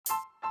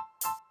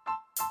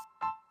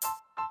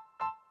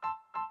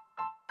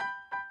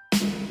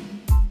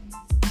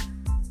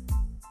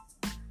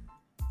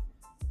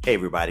Hey,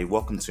 everybody,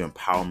 welcome to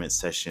Empowerment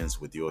Sessions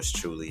with yours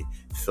truly,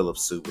 Philip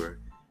Suber.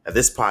 Now,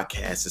 this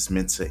podcast is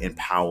meant to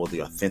empower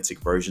the authentic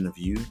version of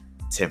you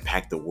to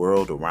impact the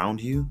world around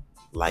you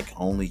like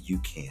only you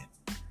can.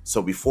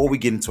 So, before we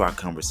get into our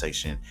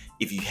conversation,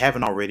 if you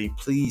haven't already,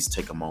 please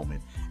take a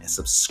moment and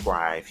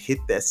subscribe. Hit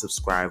that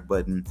subscribe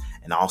button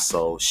and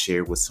also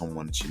share with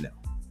someone that you know.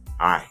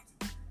 All right,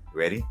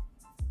 ready?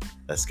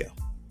 Let's go.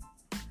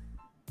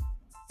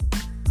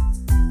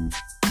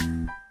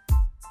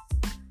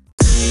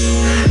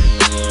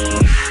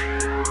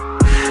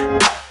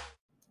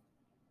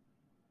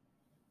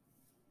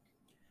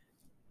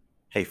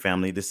 Hey,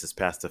 family, this is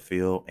Pastor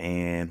Phil,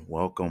 and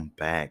welcome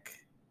back.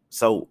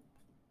 So,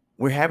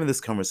 we're having this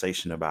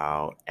conversation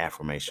about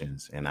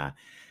affirmations, and I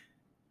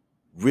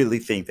really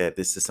think that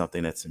this is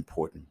something that's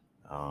important.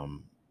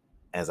 Um,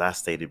 as I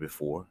stated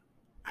before,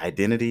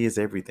 identity is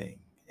everything,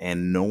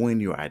 and knowing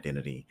your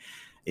identity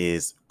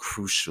is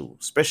crucial,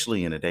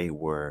 especially in a day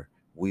where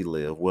we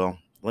live. Well,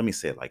 let me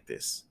say it like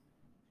this: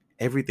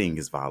 everything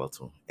is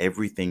volatile,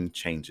 everything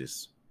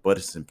changes, but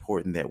it's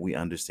important that we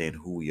understand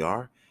who we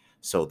are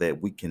so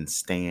that we can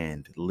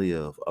stand,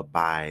 live,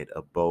 abide,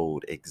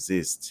 abode,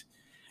 exist,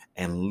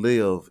 and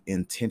live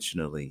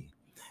intentionally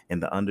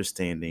in the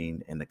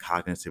understanding and the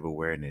cognitive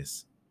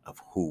awareness of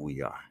who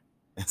we are.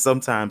 And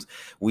sometimes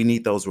we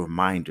need those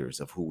reminders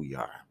of who we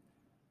are.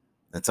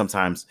 And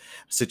sometimes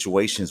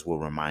situations will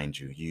remind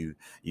you.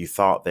 You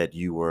thought that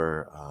you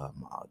were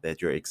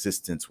that your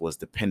existence was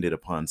dependent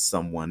upon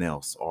someone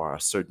else, or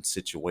a certain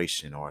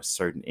situation, or a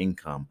certain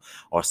income,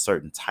 or a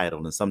certain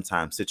title. And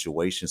sometimes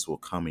situations will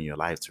come in your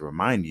life to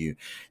remind you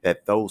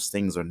that those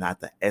things are not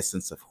the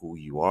essence of who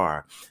you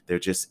are. They're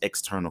just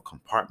external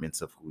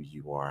compartments of who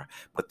you are,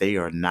 but they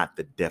are not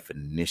the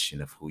definition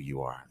of who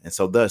you are. And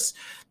so, thus,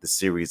 the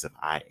series of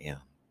I Am.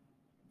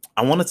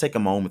 I want to take a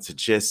moment to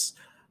just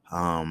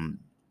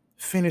um,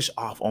 finish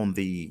off on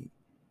the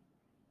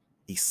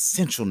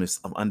essentialness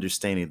of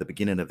understanding the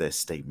beginning of that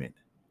statement.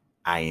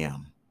 I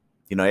am.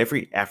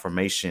 Every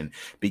affirmation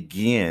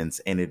begins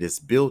and it is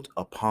built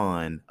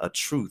upon a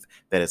truth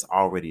that is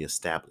already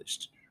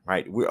established,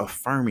 right? We're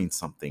affirming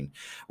something.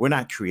 We're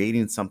not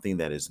creating something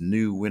that is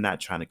new. We're not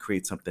trying to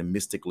create something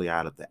mystically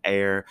out of the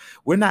air.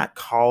 We're not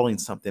calling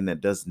something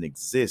that doesn't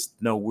exist.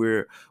 No,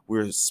 we're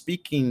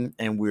speaking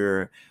and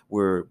we're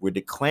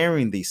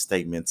declaring these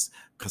statements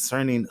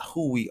concerning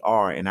who we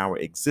are in our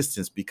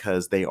existence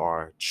because they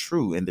are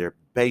true and they're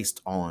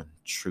based on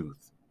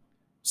truth.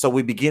 So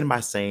we begin by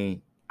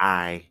saying,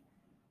 I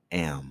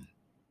am.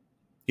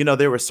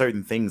 There are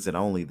certain things that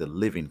only the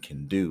living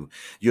can do.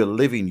 You're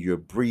living, you're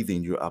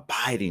breathing, you're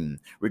abiding,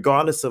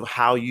 regardless of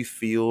how you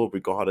feel,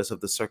 regardless of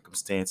the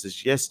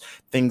circumstances. Yes,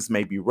 things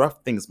may be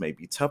rough, things may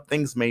be tough,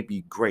 things may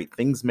be great,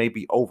 things may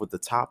be over the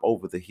top,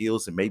 over the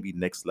hills, and maybe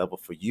next level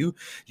for you.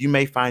 You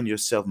may find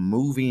yourself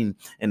moving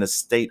in a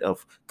state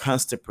of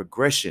constant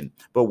progression.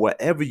 But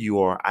whatever you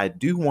are, I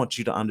do want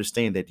you to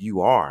understand that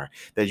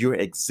that you're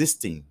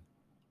existing.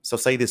 So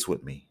say this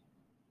with me: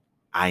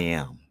 I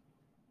am.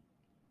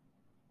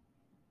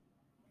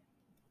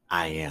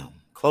 I am.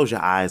 Close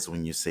your eyes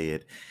when you say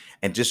it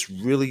and just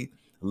really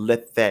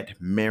let that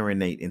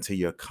marinate into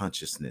your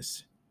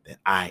consciousness that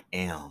I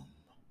am.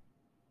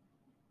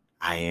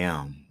 I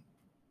am.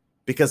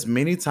 Because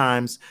many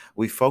times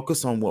we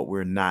focus on what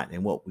we're not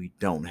and what we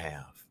don't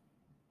have.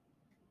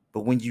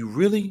 But when you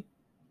really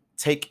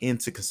take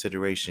into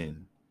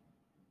consideration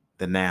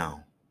the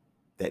now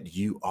that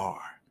you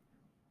are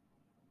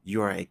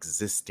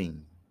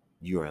existing,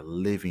 you are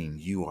living,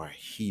 you are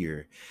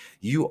here,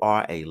 you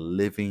are a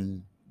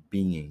living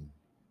being.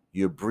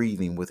 You're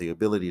breathing with the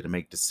ability to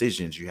make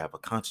decisions. You have a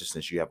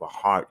consciousness, you have a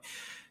heart.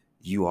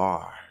 You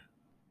are.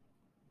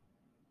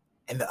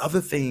 And the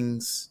other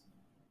things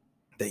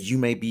that you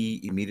may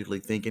be immediately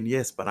thinking,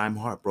 yes, but I'm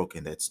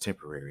heartbroken, that's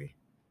temporary.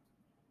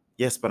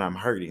 Yes, but I'm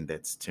hurting,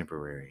 that's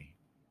temporary.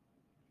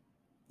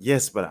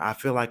 Yes, but I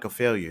feel like a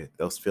failure,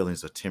 those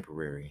feelings are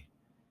temporary.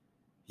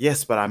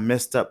 Yes, but I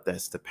messed up,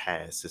 that's the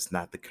past. It's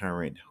not the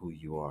current who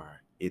you are.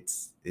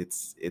 It's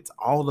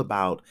all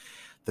about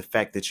the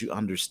fact that you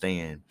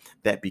understand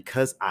that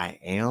because I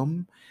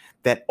am,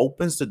 that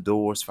opens the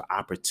doors for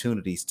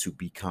opportunities to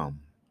become.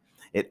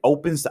 It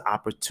opens the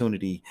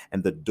opportunity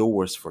and the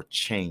doors for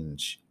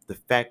change. The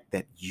fact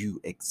that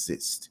you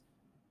exist.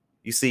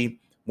 You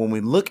see, when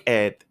we look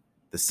at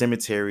the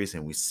cemeteries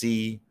and we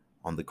see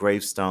on the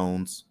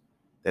gravestones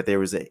that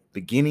there is a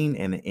beginning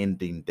and an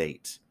ending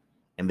date,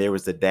 and there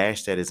is the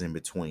dash that is in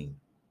between.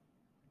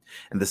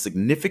 And the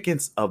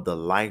significance of the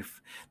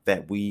life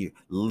that we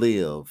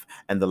live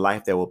and the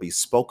life that will be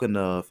spoken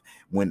of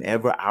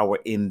whenever our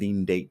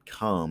ending date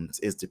comes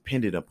is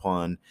dependent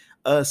upon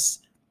us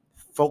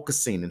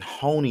focusing and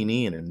honing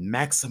in and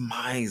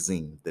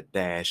maximizing the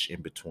dash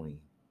in between.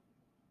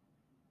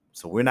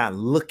 So we're not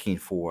looking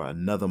for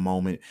another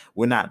moment.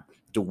 We're not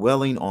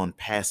dwelling on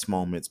past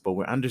moments, but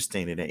we're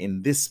understanding that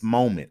in this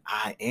moment,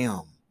 I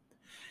am.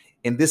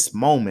 In this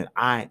moment,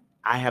 I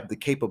I have the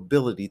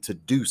capability to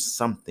do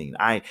something.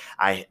 I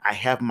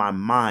have my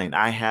mind.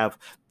 I have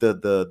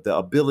the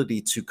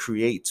ability to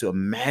create, to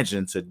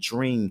imagine, to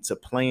dream, to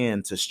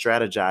plan, to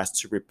strategize,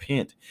 to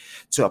repent,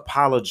 to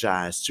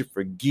apologize, to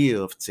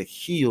forgive, to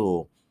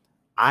heal.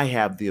 I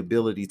have the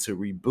ability to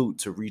reboot,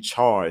 to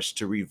recharge,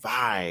 to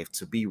revive,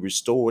 to be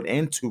restored,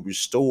 and to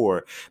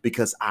restore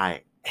because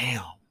I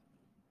am.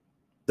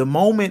 The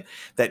moment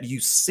that you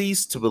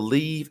cease to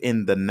believe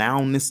in the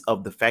nowness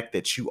of the fact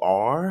that you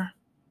are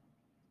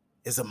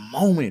is a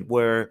moment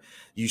where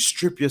you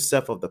strip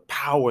yourself of the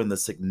power and the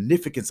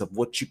significance of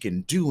what you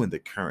can do in the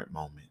current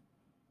moment.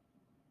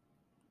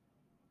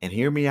 And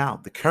hear me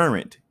out, the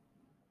current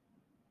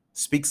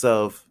speaks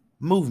of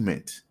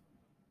movement.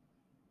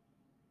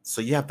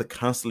 So you have to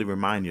constantly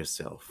remind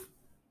yourself,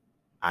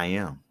 I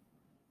am.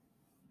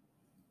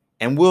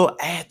 And we'll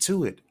add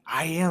to it,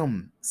 I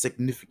am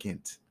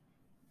significant.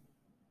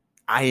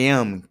 I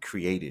am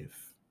creative.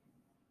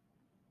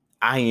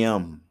 I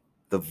am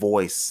the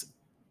voice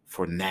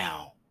for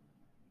now.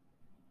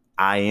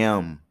 I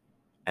am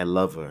a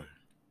lover.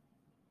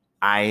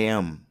 I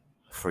am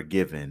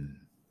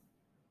forgiven.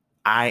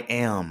 I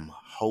am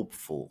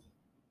hopeful.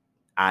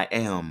 I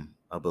am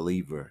a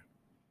believer.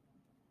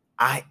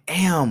 I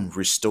am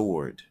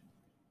restored.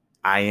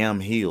 I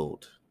am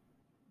healed.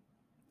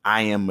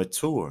 I am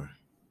mature.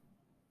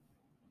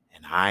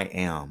 And I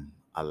am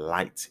a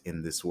light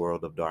in this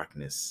world of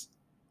darkness.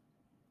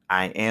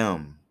 I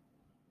am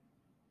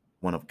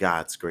one of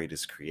God's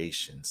greatest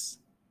creations.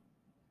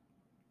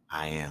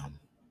 I am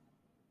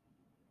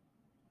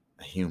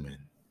a human.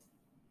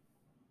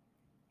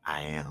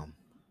 I am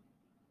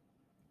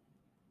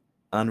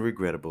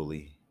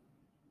unregrettably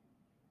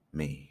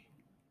me.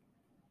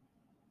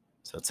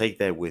 So take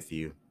that with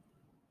you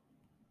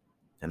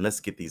and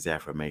let's get these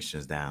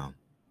affirmations down.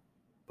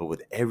 But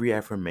with every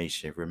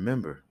affirmation,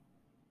 remember,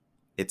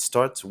 it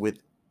starts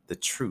with the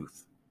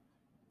truth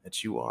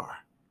that you are.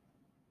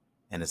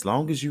 And as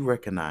long as you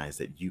recognize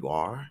that you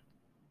are,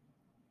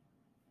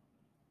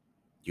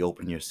 you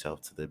open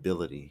yourself to the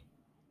ability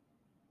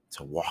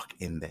to walk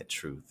in that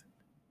truth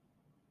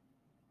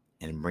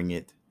and bring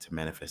it to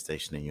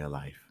manifestation in your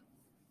life,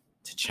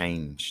 to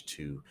change,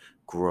 to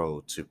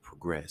grow, to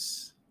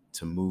progress,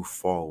 to move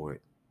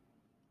forward,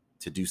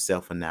 to do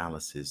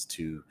self-analysis,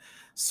 to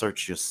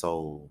search your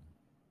soul,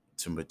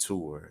 to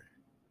mature,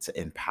 to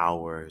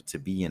empower, to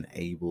be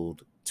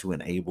enabled, to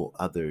enable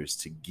others,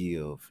 to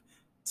give,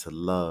 to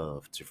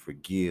love, to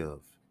forgive.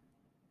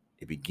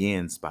 It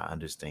begins by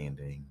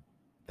understanding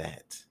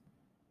that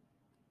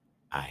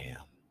I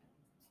am.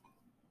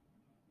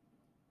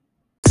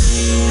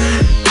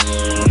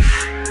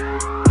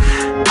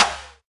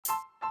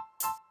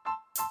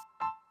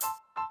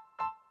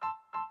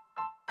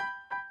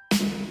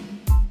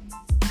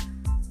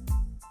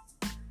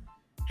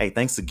 Hey,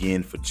 thanks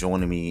again for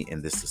joining me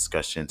in this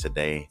discussion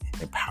today,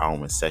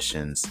 Empowerment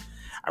Sessions.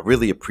 I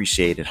really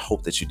appreciate and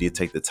hope that you did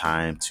take the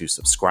time to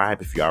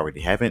subscribe if you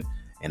already haven't,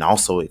 and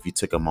also if you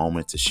took a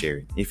moment to share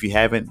it. If you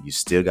haven't, you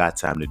still got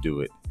time to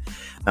do it.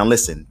 Now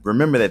listen,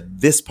 remember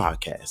that this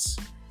podcast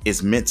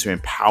is meant to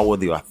empower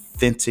the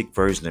authentic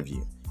version of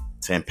you,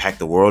 to impact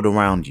the world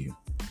around you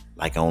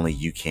like only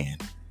you can.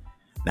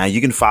 Now,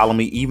 you can follow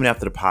me even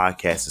after the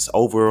podcast is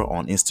over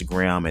on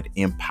Instagram at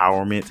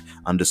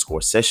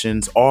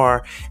empowerment_sessions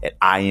or at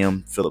I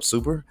am Philip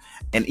Super.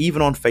 And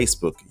even on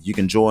Facebook, you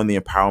can join the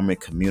empowerment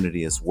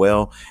community as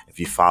well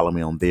if you follow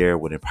me on there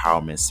with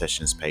Empowerment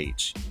Sessions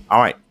page. All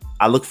right.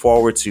 I look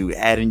forward to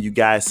adding you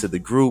guys to the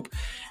group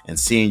and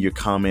seeing your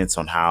comments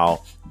on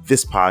how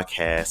this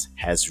podcast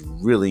has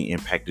really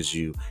impacted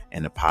you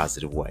in a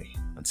positive way.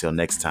 Until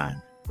next time,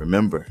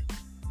 remember,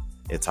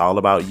 it's all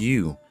about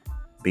you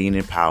being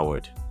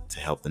empowered to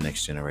help the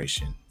next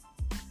generation.